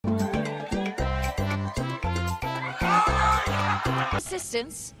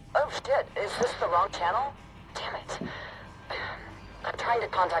assistance? Oh shit, is this the wrong channel? Damn it. I'm trying to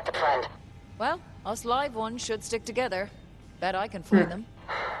contact a friend. Well, us live ones should stick together. Bet I can find them.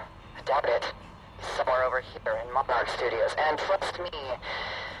 I doubt it. Somewhere over here in Monarch Studios, and trust me,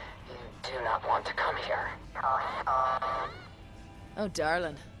 you do not want to come here. Oh,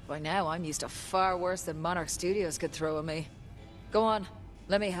 darling. By now, I'm used to far worse than Monarch Studios could throw at me. Go on,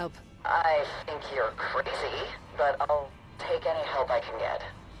 let me help. I think you're crazy, but I'll take any help I can get.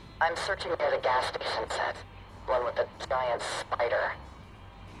 I'm searching near the gas station set. One with the giant spider.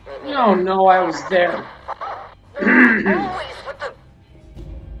 No, no, I was there. Always with the...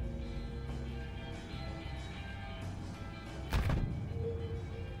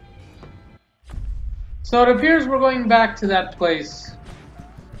 So it appears we're going back to that place.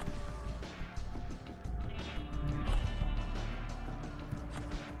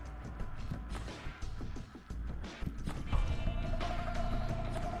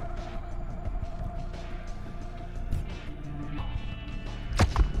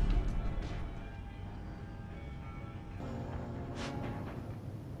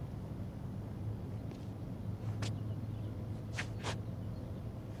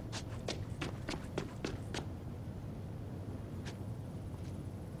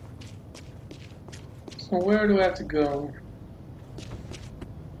 So where do I have to go?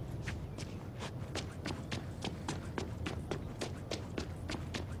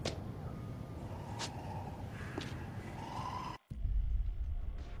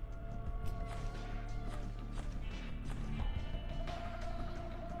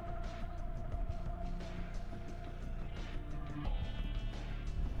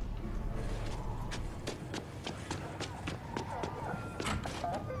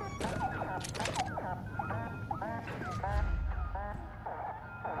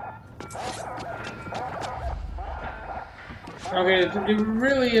 Okay, it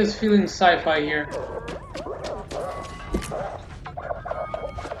really is feeling sci-fi here.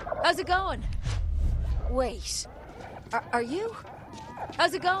 How's it going? Wait. Are you?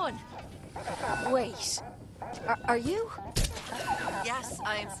 How's it going? Wait. Are you? Yes,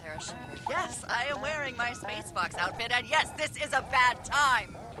 I am Sarah Shepard. Yes, I am wearing my Spacebox outfit, and yes, this is a bad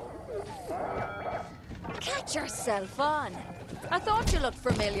time! Catch yourself on. I thought you looked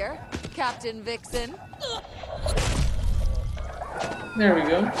familiar, Captain Vixen. There we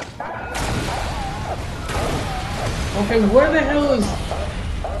go. Okay, where the hell is...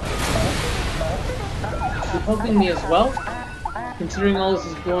 Is she helping me as well? Considering all this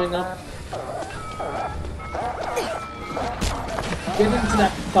is blowing up. Get into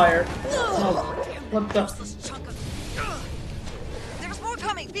that fire. Oh, what the... There's more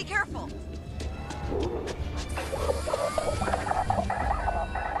coming, be careful!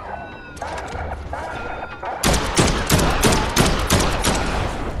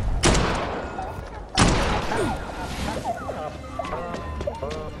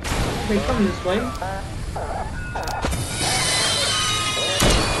 They come this way.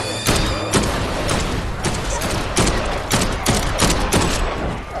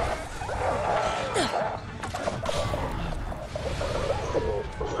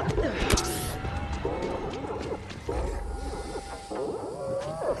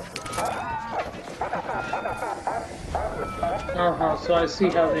 So I see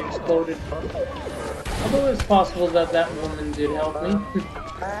how they exploded. Although it's possible that that woman did help me.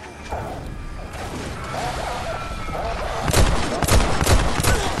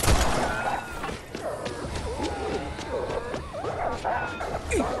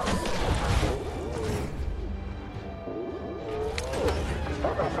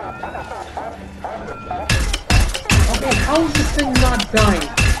 Okay, how is this thing not dying?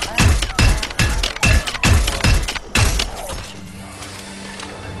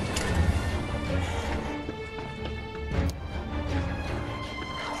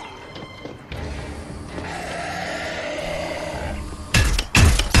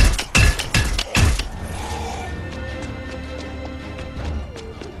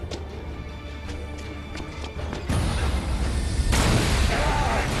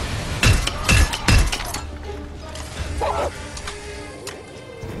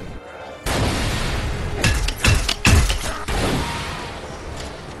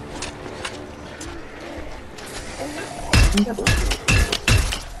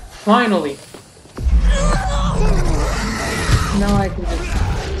 Finally! Now I can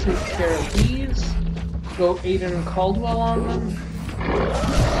just take care of these, go Aiden Caldwell on them.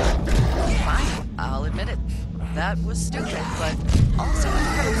 Fine, I'll admit it. That was stupid, but also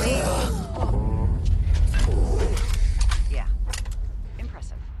incredibly... Yeah,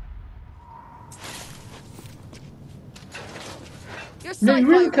 impressive. You're No, you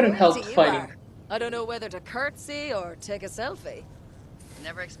really SciFi could have helped royalty, you fighting. are. I don't know whether to curtsy or take a selfie.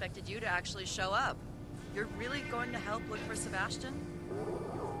 Never expected you to actually show up. You're really going to help look for Sebastian?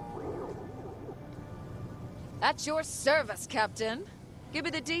 At your service, Captain. Give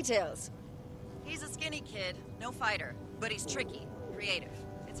me the details. He's a skinny kid, no fighter, but he's tricky, creative.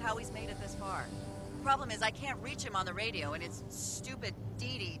 It's how he's made it this far. Problem is, I can't reach him on the radio, and his stupid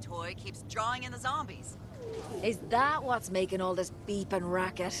Dee toy keeps drawing in the zombies. Is that what's making all this beep and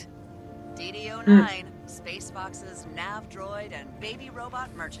racket? DD-09, Space Fox's nav droid and baby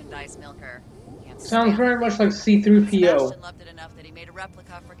robot merchandise milker. Can't Sounds stand very it. much like C-3PO. Sebastian loved it enough that he made a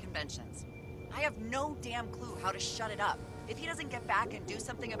replica for conventions. I have no damn clue how to shut it up. If he doesn't get back and do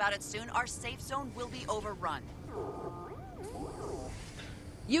something about it soon, our safe zone will be overrun.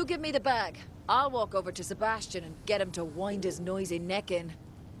 You give me the bag. I'll walk over to Sebastian and get him to wind his noisy neck in.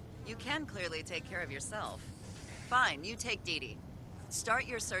 You can clearly take care of yourself. Fine, you take Dee. Start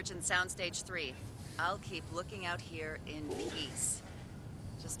your search in Soundstage 3. I'll keep looking out here in peace.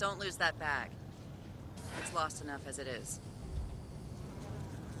 Just don't lose that bag. It's lost enough as it is.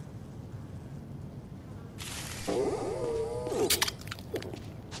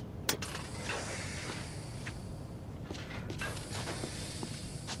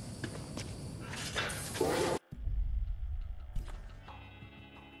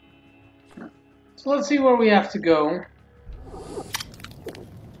 So let's see where we have to go.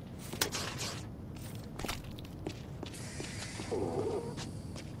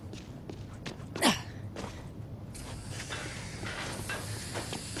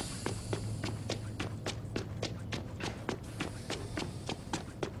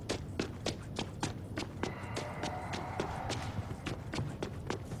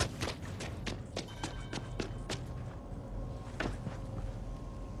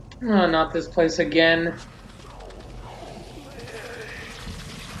 Oh, not this place again.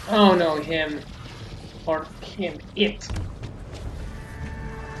 Oh no, him. Or him, it.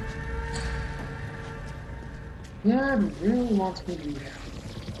 Yeah, it really wants me to do that.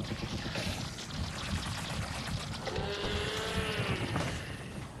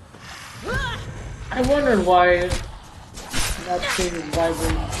 I wondered why that thing is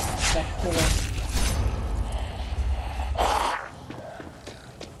vibrating that far.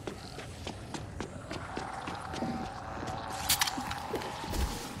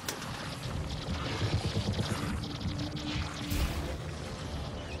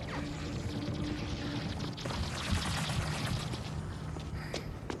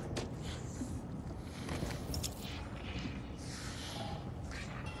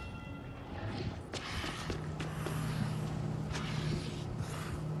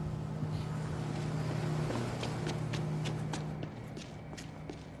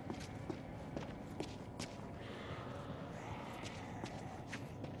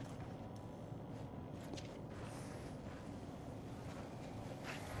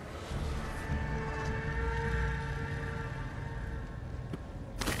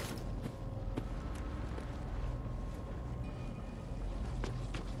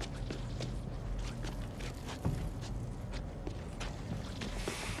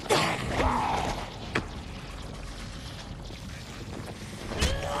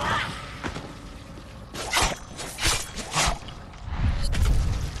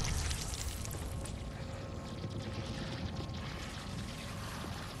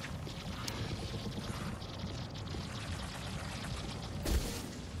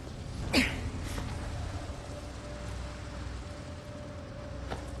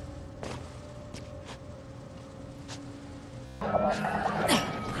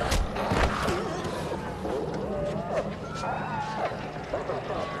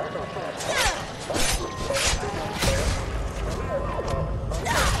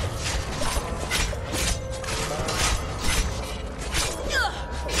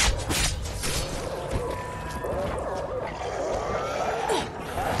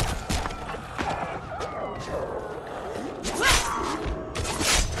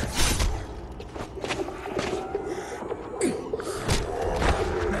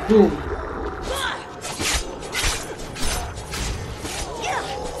 Boom.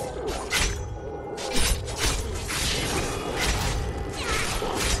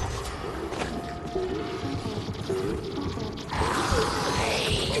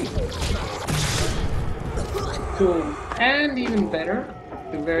 Boom. And even better,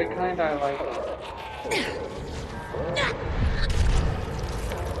 the very kind I like.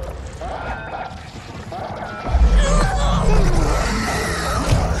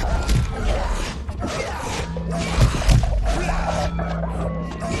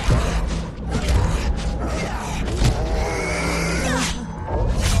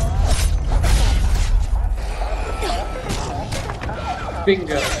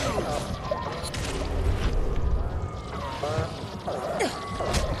 Bingo.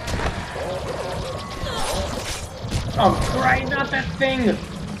 Oh, great, not that thing!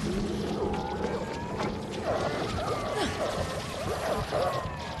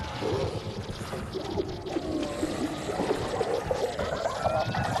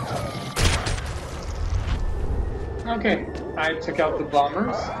 Okay, I took out the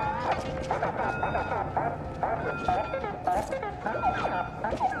bombers.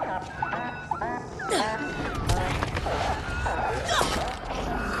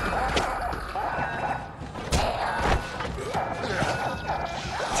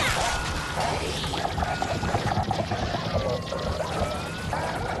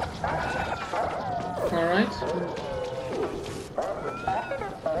 All right.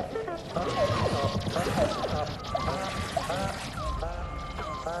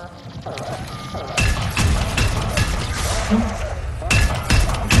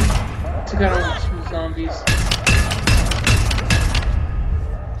 Took out all two zombies.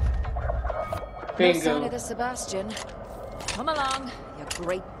 No sign Bingo. of the Sebastian. Come along, you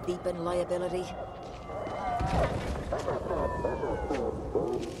great beeping liability.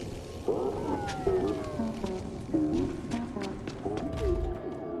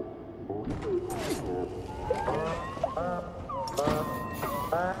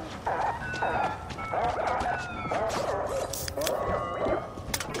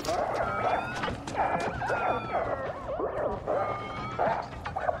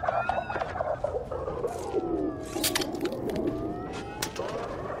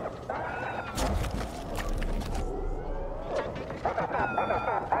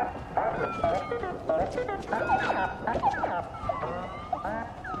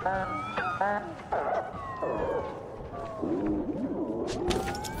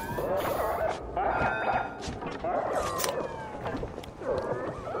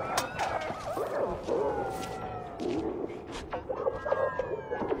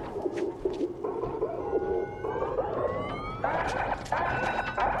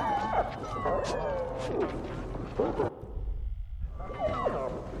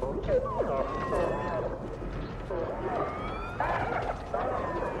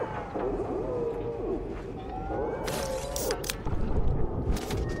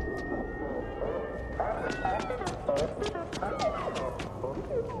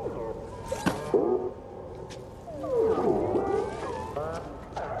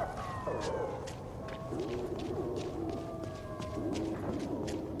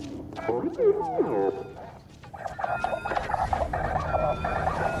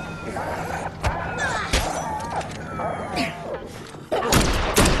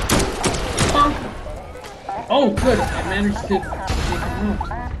 Oh, good. I managed to take him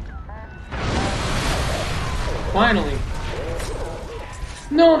out. Finally.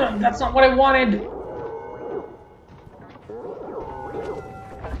 No, no, that's not what I wanted.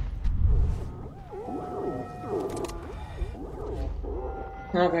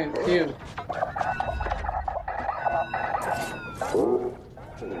 Okay, phew.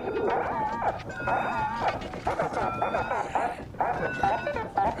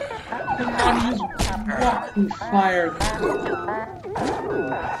 Come on, just walk through fire.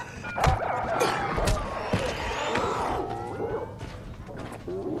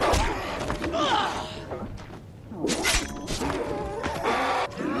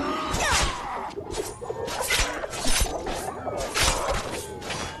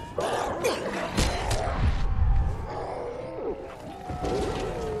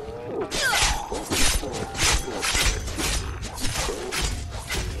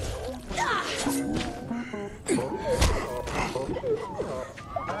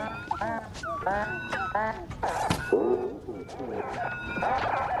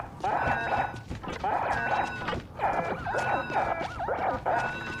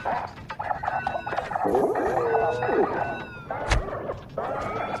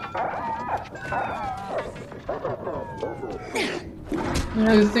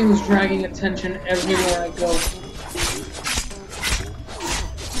 This thing's dragging attention everywhere I go.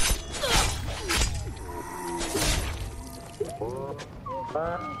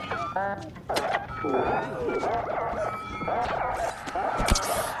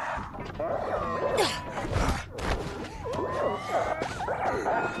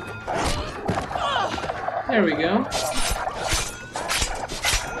 There we go.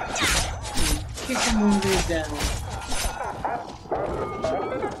 Kick him all the way down.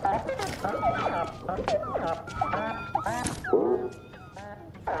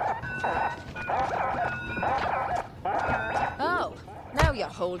 Oh, now you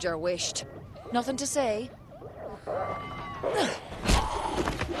hold your wished. Nothing to say?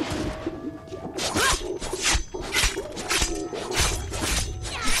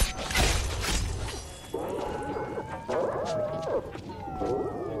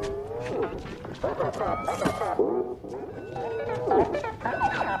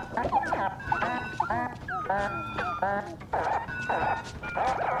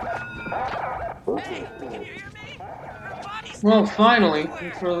 Hey, can you hear me? Well, finally.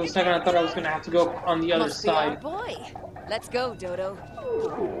 For a second, I thought I was going to have to go on the other Must be our side. boy. Let's go, Dodo.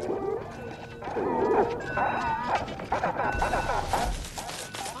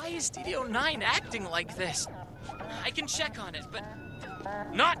 Why is DD09 acting like this? I can check on it, but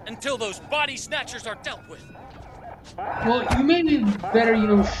not until those body snatchers are dealt with. Well, you maybe better,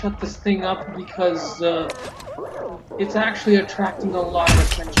 shut this thing up because it's actually attracting a lot of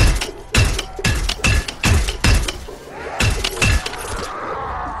attention.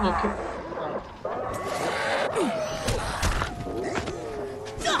 Okay.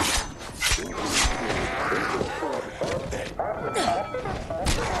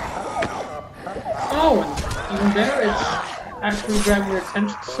 Oh, and even better, it's actually grabbing your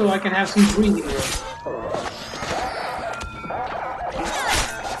attention so I can have some breathing room.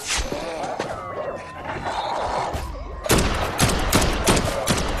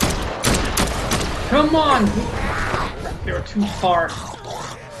 Come on! They're too far.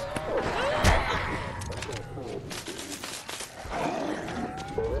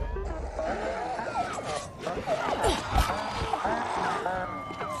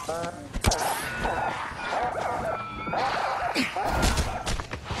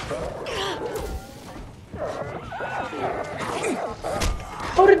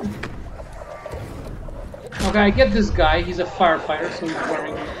 How did... Okay, I get this guy. He's a firefighter, so he's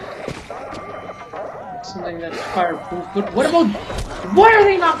wearing something that's fireproof. But what about... Why are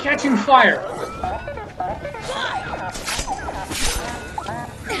they not catching fire?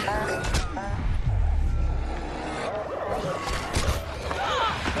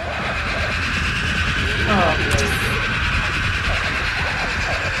 Oh,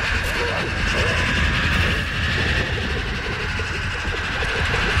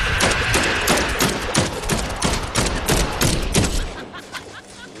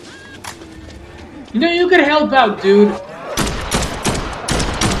 you could help out, dude.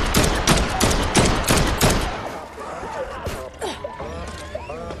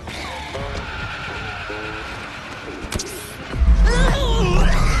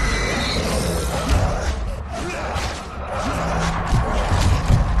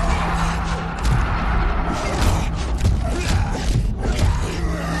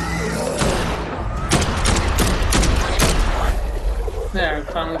 There, I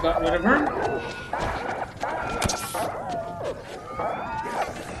finally got rid of her.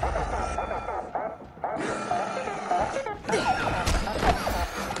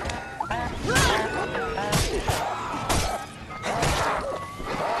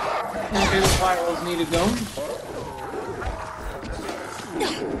 Okay, the firewalls need to go.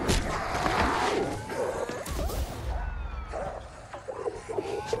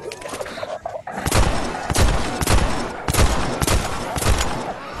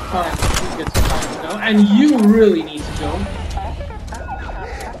 Fine, you get some time to go. And you really need to go.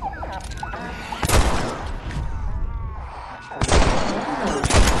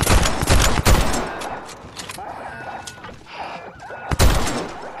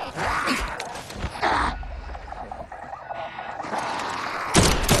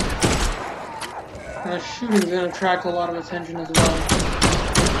 And the shooting's gonna attract a lot of attention as well.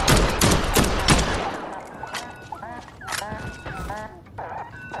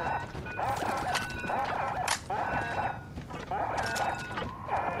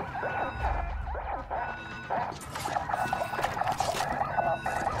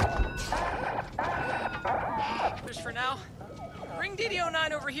 Just for now, bring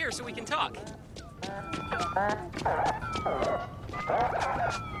DD09 over here so we can talk.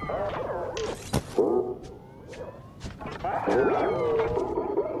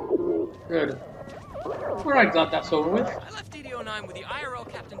 Good. Alright, glad that's over with. I left DD09 with the IRL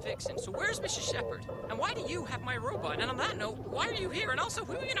Captain Vixen, so where's Mrs. Shepard? And why do you have my robot? And on that note, why are you here? And also,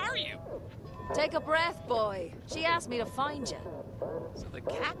 who even are you? Take a breath, boy. She asked me to find you. So the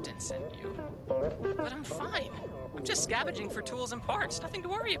captain sent you. But I'm fine. I'm just scavenging for tools and parts. Nothing to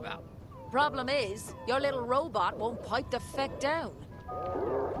worry about. Problem is, your little robot won't pipe the feck down.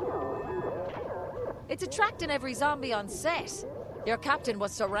 It's attracting every zombie on set. Your captain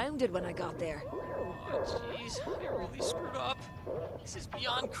was surrounded when I got there. Oh, jeez. I really screwed up. This is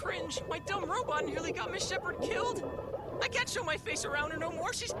beyond cringe. My dumb robot nearly got Miss Shepard killed. I can't show my face around her no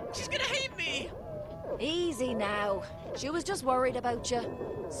more. She's gonna hate me. Easy now. She was just worried about you.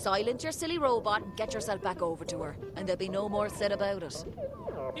 Silence your silly robot and get yourself back over to her, and there'll be no more said about it.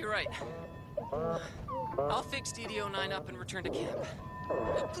 You're right. I'll fix DD09 up and return to camp.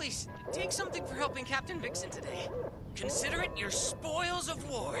 Please, take something for helping Captain Vixen today. Consider it your spoils of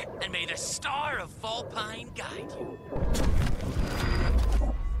war, and may the star of Fall Pine guide you.